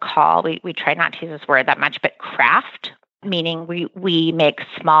people would call, we try not to use this word that much, but craft, meaning we make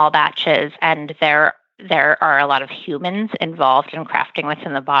small batches, and there are a lot of humans involved in crafting what's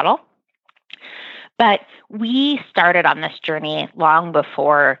in the bottle. But we started on this journey long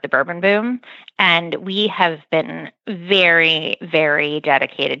before the bourbon boom, and we have been very, very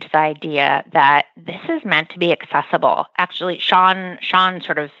dedicated to the idea that this is meant to be accessible. Actually, Sean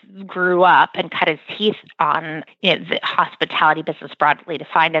sort of grew up and cut his teeth on the hospitality business broadly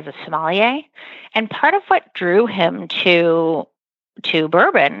defined as a sommelier. And part of what drew him to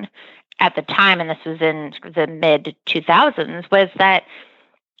bourbon at the time, and this was in the mid 2000s, was that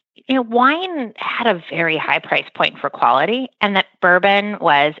wine had a very high price point for quality, and that bourbon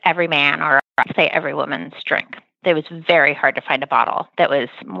was every man, or I'd say every woman's drink. It was very hard to find a bottle that was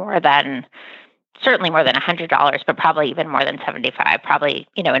certainly more than $100, but probably even more than $75, probably,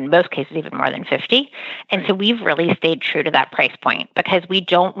 in most cases, even more than $50. And so we've really stayed true to that price point, because we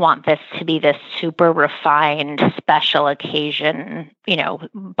don't want this to be this super refined special occasion,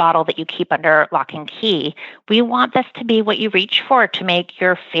 bottle that you keep under lock and key. We want this to be what you reach for to make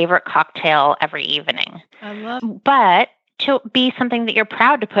your favorite cocktail every evening. I love it. But to be something that you're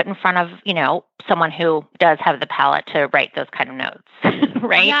proud to put in front of, someone who does have the palate to write those kind of notes,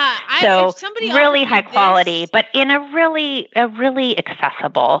 right? Yeah. So really high quality, but in a really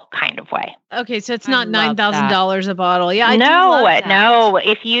accessible kind of way. Okay, so it's not $9,000 a bottle. Yeah, No.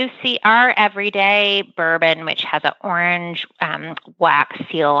 If you see our everyday bourbon, which has an orange wax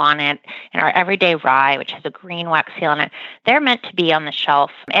seal on it, and our everyday rye, which has a green wax seal on it, they're meant to be on the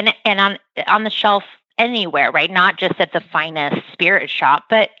shelf and on the shelf anywhere, right? Not just at the finest spirit shop,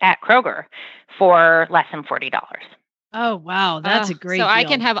 but at Kroger for less than $40. Oh, wow. That's a great deal. I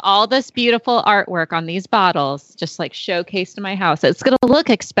can have all this beautiful artwork on these bottles, just like showcased in my house. It's going to look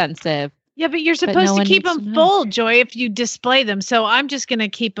expensive. Yeah, but you're supposed to keep them full, Joy, if you display them. So I'm just going to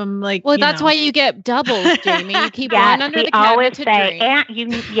keep them like. Well, that's why you get doubles, Jamie. You keep one under the cabinet to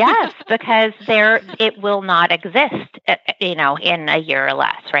drink. Yes, because it will not exist, in a year or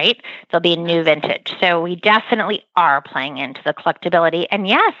less, right? There'll be a new vintage. So we definitely are playing into the collectability. And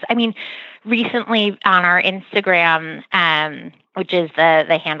yes, I mean, recently on our Instagram, which is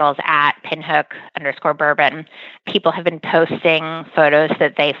the handles at @pinhook_bourbon, people have been posting photos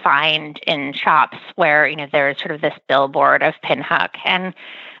that they find in shops where, there's sort of this billboard of Pinhook. And,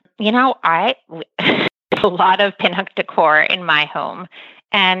 I a lot of Pinhook decor in my home.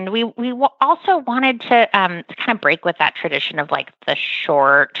 And we also wanted to kind of break with that tradition of like the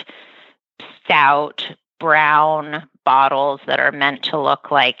short, stout, brown bottles that are meant to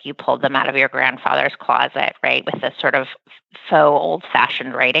look like you pulled them out of your grandfather's closet, right? With this sort of faux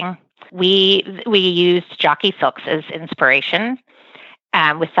old-fashioned writing. We used Jockey silks as inspiration,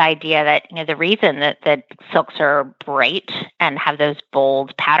 with the idea that the reason that silks are bright and have those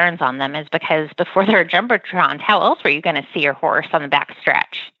bold patterns on them is because before they're jumbotrons, how else were you going to see your horse on the back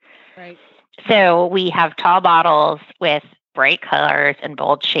stretch? Right. So we have tall bottles with bright colors and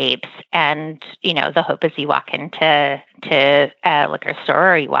bold shapes, and the hope is you walk into a liquor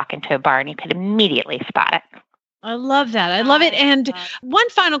store or you walk into a bar and you can immediately spot it. I love that. I love it. And one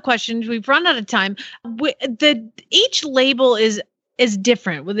final question, we've run out of time. Each label is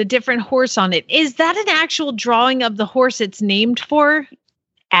different with a different horse on it. Is that an actual drawing of the horse it's named for?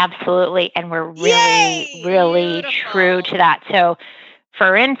 Absolutely. And we're really true to that. So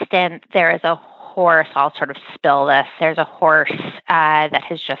for instance, there is a horse, I'll sort of spill this. There's a horse that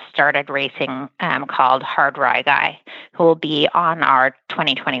has just started racing called Hard Rye Guy, who will be on our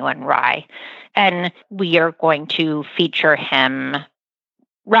 2021 Rye. And we are going to feature him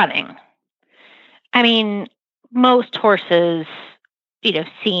running. I mean, most horses,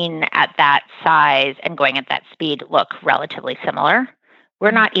 seen at that size and going at that speed look relatively similar.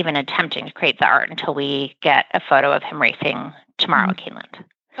 We're not even attempting to create the art until we get a photo of him racing tomorrow at Keeneland.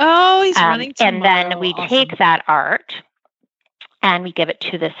 Oh, he's running tomorrow. And then we take that art and we give it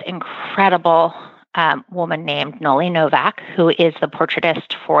to this incredible woman named Noli Novak, who is the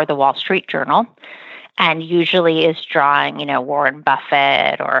portraitist for the Wall Street Journal, and usually is drawing, Warren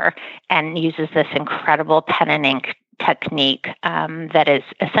Buffett and uses this incredible pen and ink technique that is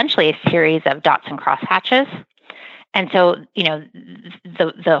essentially a series of dots and crosshatches. And so,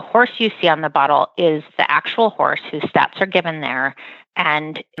 the horse you see on the bottle is the actual horse whose stats are given there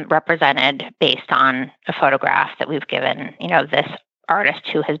and represented based on a photograph that we've given, this artist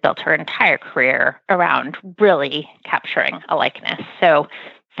who has built her entire career around really capturing a likeness. So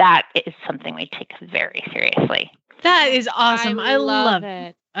that is something we take very seriously. That is awesome. I love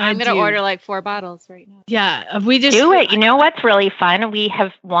it. I'm going to order like 4 bottles right now. Yeah, we just do it. You know what's really fun? We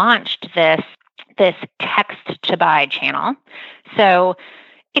have launched this text to buy channel. So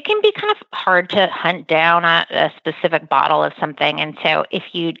it can be kind of hard to hunt down a specific bottle of something. And so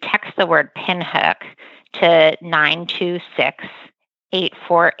if you text the word pinhook to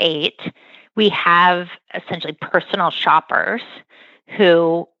 926-848, we have essentially personal shoppers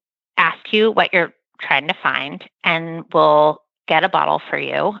who ask you what you're trying to find and will get a bottle for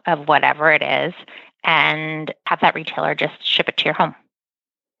you of whatever it is and have that retailer just ship it to your home.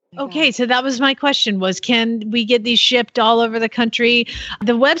 Okay, so that was my question was, can we get these shipped all over the country?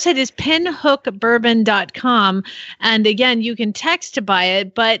 The website is pinhookbourbon.com. And again, you can text to buy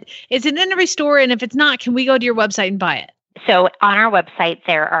it, but is it in every store? And if it's not, can we go to your website and buy it? So on our website,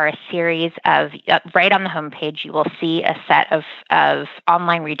 there are a series of, right on the homepage, you will see a set of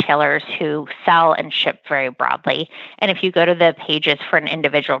online retailers who sell and ship very broadly. And if you go to the pages for an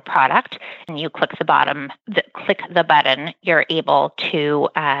individual product and you click the bottom, click the button, you're able to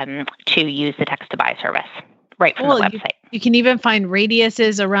use the text to buy service right from the website. You can even find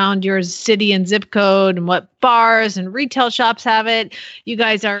radiuses around your city and zip code and what bars and retail shops have it. You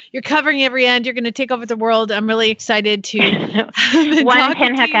guys you're covering every end. You're going to take over the world. I'm really excited to one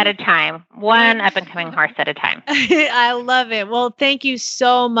pinhook at a time, one up and coming horse at a time. I love it. Well, thank you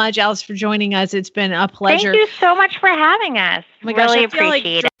so much, Alice, for joining us. It's been a pleasure. Thank you so much for having us. Oh my gosh, really I feel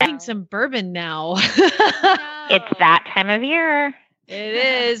appreciate like it. drinking some bourbon now. It's that time of year. It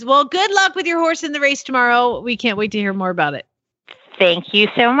is. Well, good luck with your horse in the race tomorrow. We can't wait to hear more about it. Thank you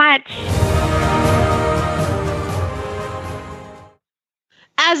so much.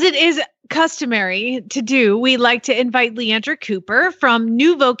 As it is customary to do, we like to invite Leandra Cooper from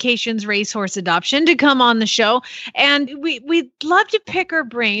New Vocations Racehorse Adoption to come on the show. And we'd love to pick her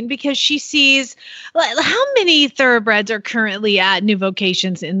brain because she sees how many thoroughbreds are currently at New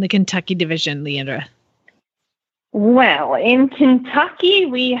Vocations in the Kentucky division, Leandra? Well, in Kentucky,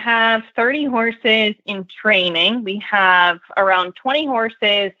 we have 30 horses in training. We have around 20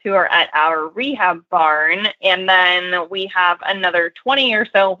 horses who are at our rehab barn. And then we have another 20 or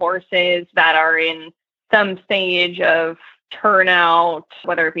so horses that are in some stage of turnout,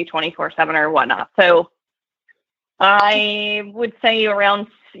 whether it be 24/7 or whatnot. So I would say around,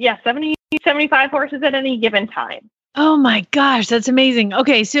 70, 75 horses at any given time. Oh my gosh, that's amazing.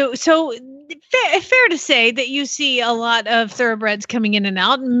 Okay, so fair to say that you see a lot of thoroughbreds coming in and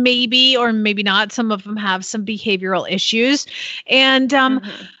out, maybe or maybe not. Some of them have some behavioral issues, and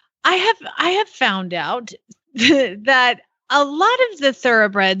I have found out that a lot of the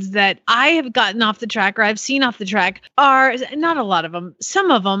thoroughbreds that I have gotten off the track or I've seen off the track are not a lot of them. Some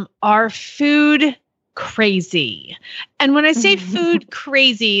of them are food crazy. And when I say food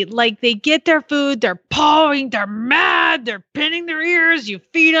crazy, like they get their food, they're pawing, they're mad, they're pinning their ears, you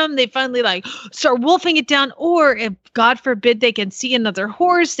feed them, they finally start wolfing it down. Or if God forbid they can see another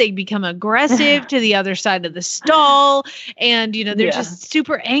horse, they become aggressive to the other side of the stall. And, they're just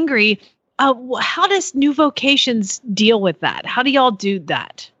super angry. How does New Vocations deal with that? How do y'all do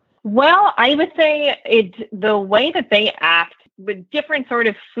that? Well, I would say the way that they act with different sort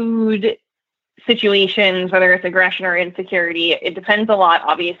of food situations, whether it's aggression or insecurity, it depends a lot,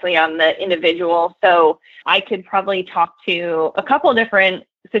 obviously, on the individual. So I could probably talk to a couple different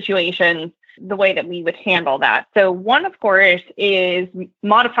situations, the way that we would handle that. So one, of course, is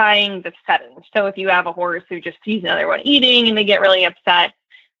modifying the setting. So if you have a horse who just sees another one eating and they get really upset,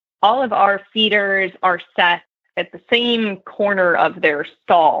 all of our feeders are set at the same corner of their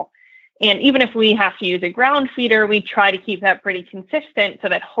stall. And even if we have to use a ground feeder, we try to keep that pretty consistent so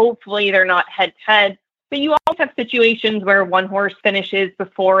that hopefully they're not head-to-head. But you also have situations where one horse finishes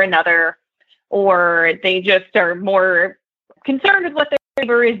before another, or they just are more concerned with what their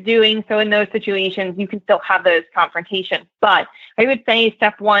neighbor is doing. So in those situations, you can still have those confrontations. But I would say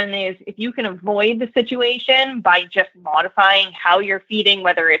step one is if you can avoid the situation by just modifying how you're feeding,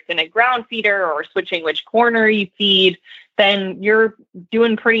 whether it's in a ground feeder or switching which corner you feed, then you're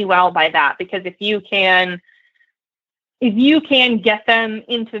doing pretty well by that. Because if you can get them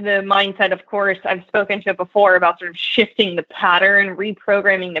into the mindset, of course, I've spoken to it before about sort of shifting the pattern,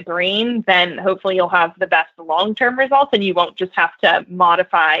 reprogramming the brain, then hopefully you'll have the best long-term results and you won't just have to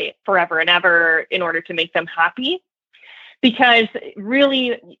modify forever and ever in order to make them happy. Because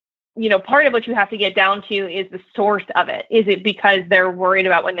really, part of what you have to get down to is the source of it. Is it because they're worried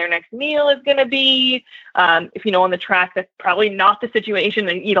about when their next meal is going to be? If on the track, that's probably not the situation.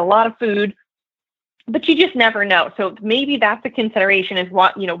 They eat a lot of food, but you just never know. So maybe that's a consideration is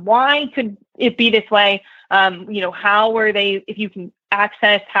why could it be this way? How were they, if you can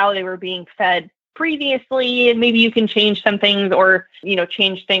access how they were being fed previously, and maybe you can change some things, or,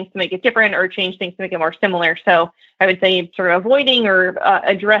 change things to make it different, or change things to make it more similar. So I would say sort of avoiding or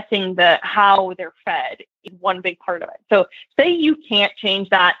addressing the how they're fed is one big part of it. So say you can't change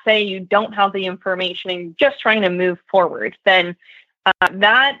that, say you don't have the information and you're just trying to move forward, then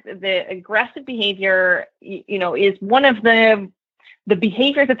the aggressive behavior, is one of the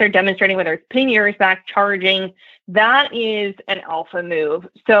behaviors that they're demonstrating, whether it's putting the ears back, charging, that is an alpha move.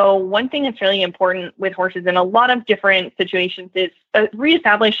 So one thing that's really important with horses in a lot of different situations is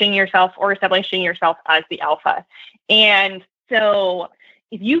reestablishing yourself or establishing yourself as the alpha. And so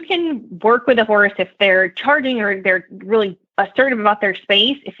if you can work with a horse, if they're charging or they're really assertive about their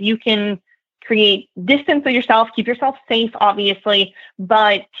space, if you can create distance with yourself, keep yourself safe, obviously,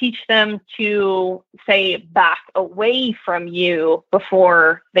 but teach them to, say, back away from you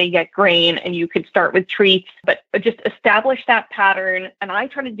before they get grain, and you could start with treats, but just establish that pattern. And I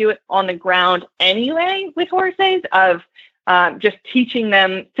try to do it on the ground anyway with horses, of just teaching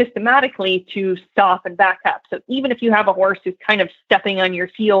them systematically to stop and back up. So even if you have a horse who's kind of stepping on your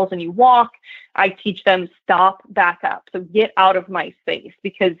heels and you walk, I teach them stop, back up. So get out of my space,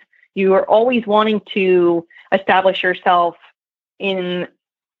 because you are always wanting to establish yourself because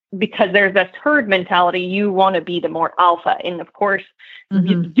there's this herd mentality. You want to be the more alpha. And of course,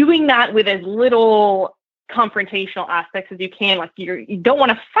 doing that with as little confrontational aspects as you can. Like you don't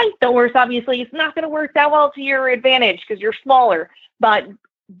want to fight the horse. Obviously, it's not going to work that well to your advantage because you're smaller. But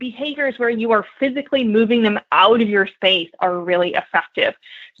behaviors where you are physically moving them out of your space are really effective.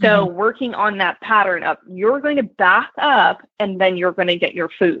 So working on that pattern of you're going to back up and then you're going to get your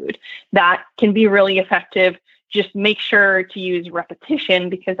food, that can be really effective. Just make sure to use repetition,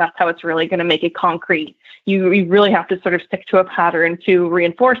 because that's how it's really going to make it concrete. You really have to sort of stick to a pattern to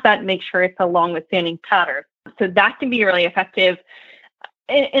reinforce that and make sure it's a long withstanding pattern. So that can be really effective.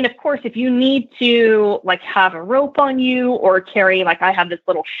 And of course, if you need to have a rope on you or carry, I have this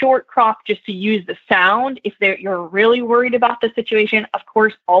little short crop just to use the sound, if you're really worried about the situation, of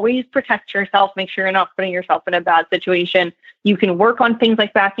course, always protect yourself. Make sure you're not putting yourself in a bad situation. You can work on things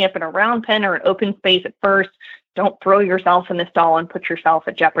like backing up in a round pen or an open space at first. Don't throw yourself in the stall and put yourself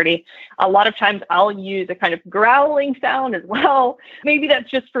at jeopardy. A lot of times I'll use a kind of growling sound as well. Maybe that's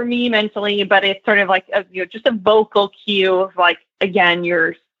just for me mentally, but it's sort of just a vocal cue of again,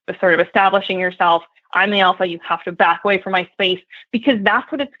 you're sort of establishing yourself. I'm the alpha. You have to back away from my space, because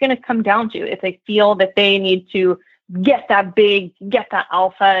that's what it's going to come down to. If they feel that they need to get that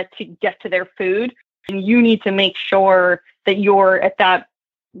alpha to get to their food, and you need to make sure that you're at that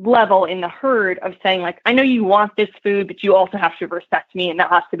level in the herd of saying, I know you want this food, but you also have to respect me, and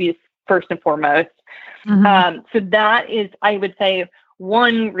that has to be first and foremost. So that is, I would say,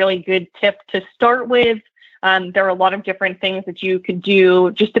 one really good tip to start with. There are a lot of different things that you could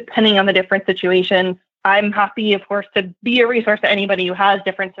do just depending on the different situations. I'm happy, of course, to be a resource to anybody who has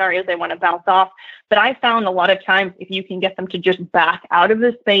different scenarios they want to bounce off. But I found a lot of times, if you can get them to just back out of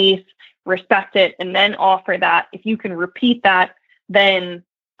the space, respect it, and then offer that, if you can repeat that, then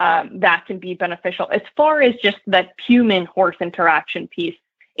that can be beneficial. As far as just that human-horse interaction piece,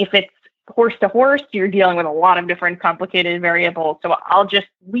 if it's horse to horse, you're dealing with a lot of different complicated variables. So I'll just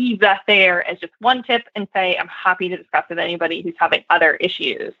leave that there as just one tip and say I'm happy to discuss with anybody who's having other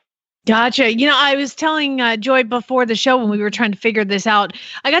issues. Gotcha. I was telling Joy before the show when we were trying to figure this out,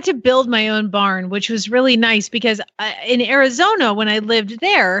 I got to build my own barn, which was really nice because in Arizona, when I lived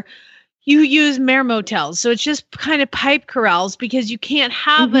there, you use mare motels. So it's just kind of pipe corrals, because you can't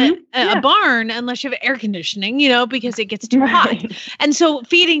have a barn unless you have air conditioning, because it gets too hot. And so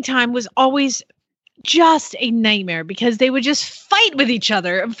feeding time was always just a nightmare, because they would just fight with each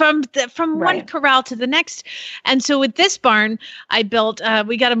other from one corral to the next. And so with this barn, I built,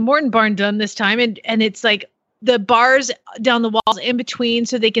 we got a Morton barn done this time. And it's the bars down the walls in between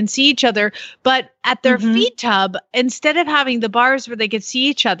so they can see each other. But at their feed tub, instead of having the bars where they could see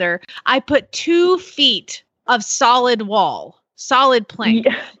each other, I put 2 feet of solid plank.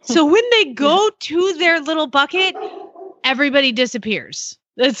 Yeah. So when they go to their little bucket, everybody disappears.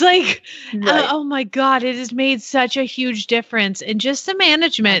 It's oh my God, it has made such a huge difference in just the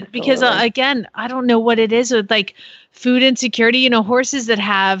management. Absolutely. Because again, I don't know what it is with food insecurity. horses that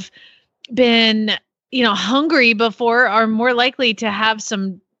have been hungry before are more likely to have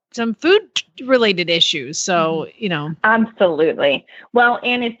some food related issues. So, Absolutely. Well,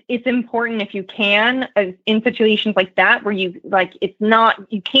 and it's important, if you can, in situations like that, where you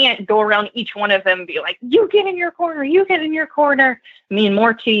you can't go around each one of them and be like, you get in your corner, you get in your corner. I mean,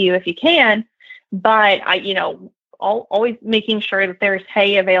 more to you if you can, but always making sure that there's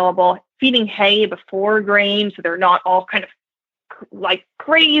hay available, feeding hay before grain, so they're not all kind of like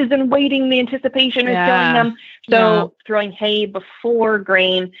crazed and waiting. The anticipation is killing them. So throwing hay before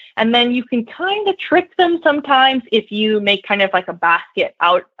grain, and then you can kind of trick them sometimes if you make kind of like a basket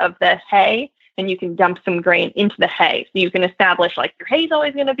out of the hay, and you can dump some grain into the hay. So you can establish like your hay's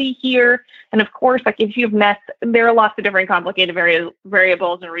always going to be here. And of course, like if you have nests, there are lots of different complicated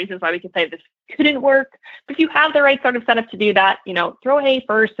variables and reasons why we can say this couldn't work. But if you have the right sort of setup to do that, throw hay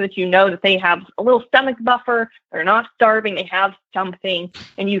first so that you know that they have a little stomach buffer. They're not starving. They have something.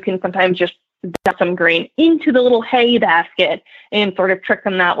 And you can sometimes just dump some grain into the little hay basket and sort of trick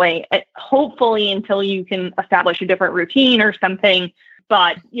them that way, hopefully until you can establish a different routine or something.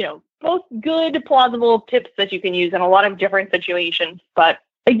 But, both good, plausible tips that you can use in a lot of different situations. But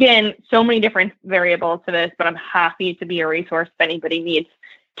again, so many different variables to this, but I'm happy to be a resource if anybody needs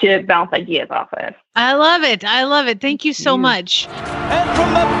to bounce ideas off of. I love it. Thank you so much. And from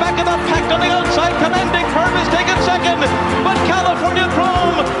the back of the pack on the outside, Commanding Curve is taken second, but California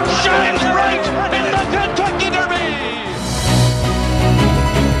Chrome shines bright in the Kentucky Derby.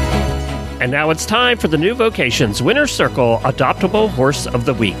 And now it's time for the New Vocations Winner's Circle Adoptable Horse of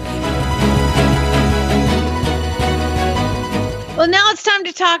the Week. Well, now it's time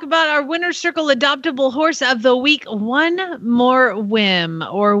to talk about our Winner's Circle Adoptable Horse of the Week, One More Whim,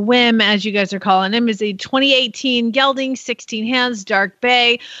 or Whim as you guys are calling him, is a 2018 gelding, 16 hands, dark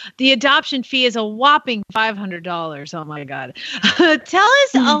bay. The adoption fee is a whopping $500. Oh my God. Tell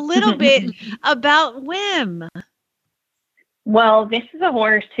us a little bit about Whim. Well, this is a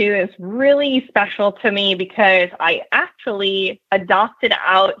horse who is really special to me because I actually adopted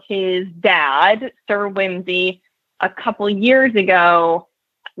out his dad, Sir Whimsy, a couple years ago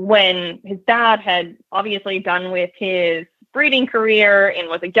when his dad had obviously done with his breeding career and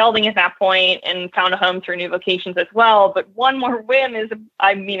was a gelding at that point and found a home through New Vocations as well. But One More Whim is,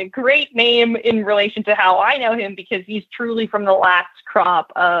 a great name in relation to how I know him because he's truly from the last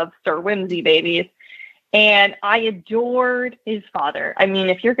crop of Sir Whimsy babies. And I adored his father. I mean,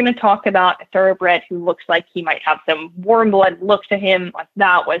 if you're going to talk about a thoroughbred who looks like he might have some warm blood look to him, like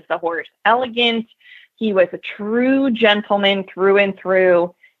that was the horse. Elegant. He was a true gentleman through and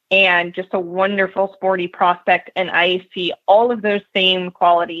through and just a wonderful sporty prospect. And I see all of those same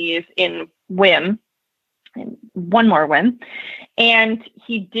qualities in Whim, and One More Whim. And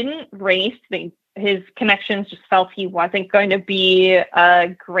he didn't race. His connections just felt he wasn't going to be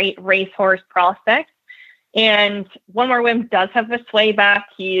a great racehorse prospect. And One More Whim does have the sway back.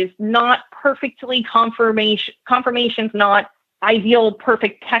 He's not perfectly confirmation's not ideal,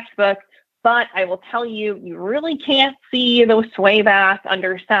 perfect textbook. But I will tell you, you really can't see those sway back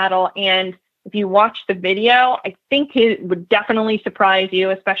under saddle. And if you watch the video, I think it would definitely surprise you,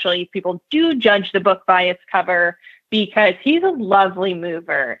 especially if people do judge the book by its cover, because he's a lovely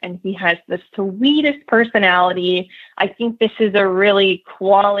mover and he has the sweetest personality. I think this is a really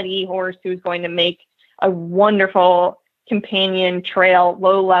quality horse who's going to make a wonderful companion trail,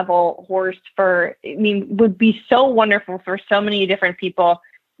 low-level horse would be so wonderful for so many different people.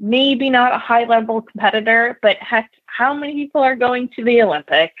 Maybe not a high-level competitor, but heck, how many people are going to the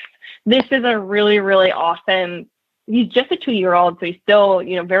Olympics? This is a really, really awesome. He's just a 2-year-old, so he's still,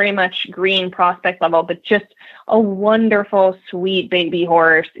 very much green prospect level, but just a wonderful, sweet baby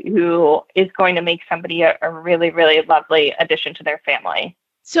horse who is going to make somebody a really, really lovely addition to their family.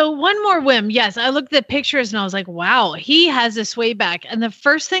 So One More Whim. Yes, I looked at pictures and I was like, wow, he has a sway back. And the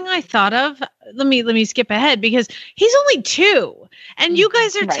first thing I thought of, let me skip ahead because he's only 2 and you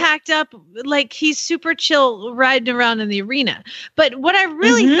guys are tacked up like he's super chill riding around in the arena. But what I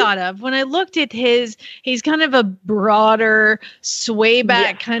really thought of when I looked at he's kind of a broader sway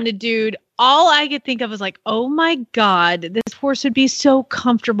back kind of dude. All I could think of was like, oh my God, this horse would be so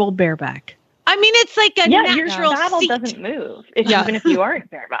comfortable bareback. I mean, it's like a natural saddle seat. Doesn't move, even if you aren't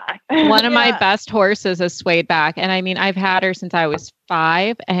bareback. One of my best horses is swayed back. And I mean, I've had her since I was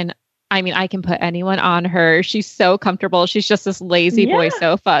 5. And I mean, I can put anyone on her. She's so comfortable. She's just this lazy boy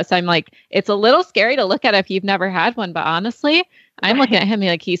sofa. So I'm like, it's a little scary to look at if you've never had one. But honestly, I'm looking at him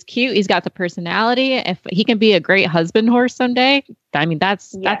like he's cute. He's got the personality. If he can be a great husband horse someday, I mean,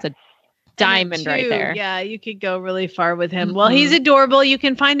 that's a diamond right there. Yeah, you could go really far with him. Well, he's adorable. You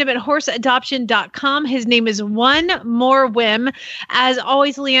can find him at horseadoption.com. His name is One More Whim. As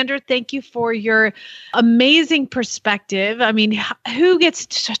always, Leandra, thank you for your amazing perspective. I mean, who gets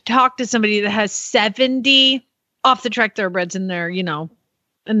to talk to somebody that has 70 off the track thoroughbreds in their,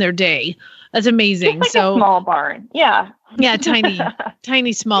 in their day? That's amazing. Just like a small barn. Yeah. Yeah,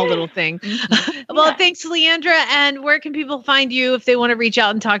 tiny, small little thing. Well, thanks, Leandra. And where can people find you if they want to reach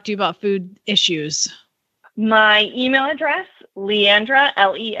out and talk to you about food issues? My email address, Leandra,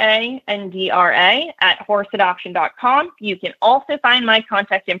 Leandra, at horseadoption.com. You can also find my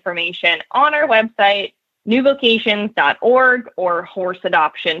contact information on our website, newvocations.org or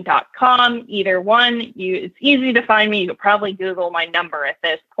horseadoption.com. Either one, it's easy to find me. You could probably Google my number at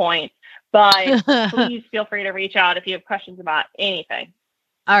this point, but please feel free to reach out if you have questions about anything.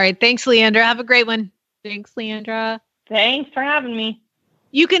 All right. Thanks, Leandra. Have a great one. Thanks, Leandra. Thanks for having me.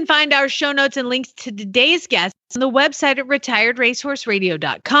 You can find our show notes and links to today's guests on the website at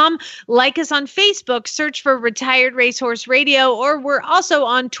retiredracehorseradio.com. Like us on Facebook, search for Retired Racehorse Radio, or we're also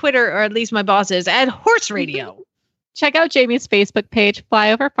on Twitter, or at least my boss is, at Horse Radio. Check out Jamie's Facebook page,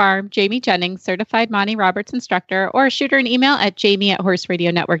 Flyover Farm, Jamie Jennings, Certified Monty Roberts Instructor, or shoot her an email at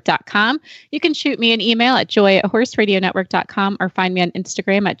jamie@horseradionetwork.com. You can shoot me an email at joy@horseradionetwork.com or find me on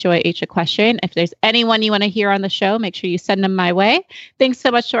Instagram at joyhequestrian. If there's anyone you want to hear on the show, make sure you send them my way. Thanks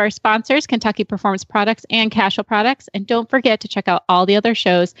so much to our sponsors, Kentucky Performance Products and Cashel Products. And don't forget to check out all the other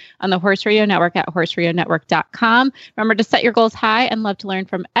shows on the Horse Radio Network at horseradionetwork.com. Remember to set your goals high and love to learn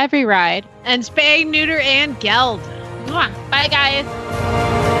from every ride. And spay, neuter, and geld. Bye, guys.